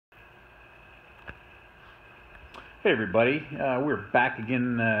Hey everybody, we're back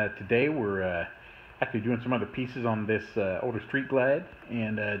again today. We're actually doing some other pieces on this older Street Glide,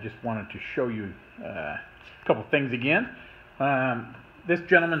 and just wanted to show you a couple things again. This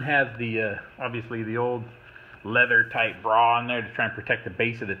gentleman has the obviously the old leather type bra on there to try and protect the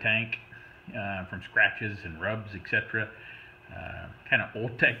base of the tank from scratches and rubs, etc. Kind of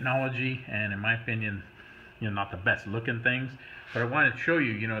old technology, and in my opinion, not the best looking things. But I wanted to show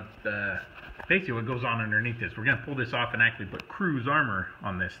you, basically what goes on underneath this. We're going to pull this off and actually put CruzArmor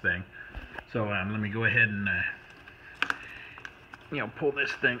on this thing. So let me go ahead and pull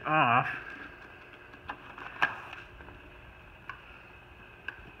this thing off.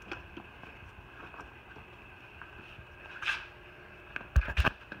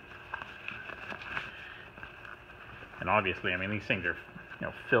 And obviously, these things are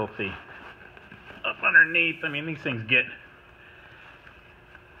filthy up underneath. These things get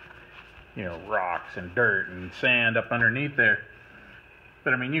rocks and dirt and sand up underneath there.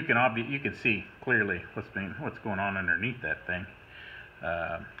 But you can see clearly what's going on underneath that thing.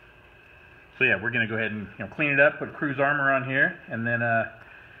 So yeah, we're gonna go ahead and clean it up, put CruzArmor on here, and then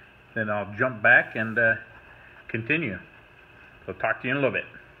I'll jump back and continue. So talk to you in a little bit.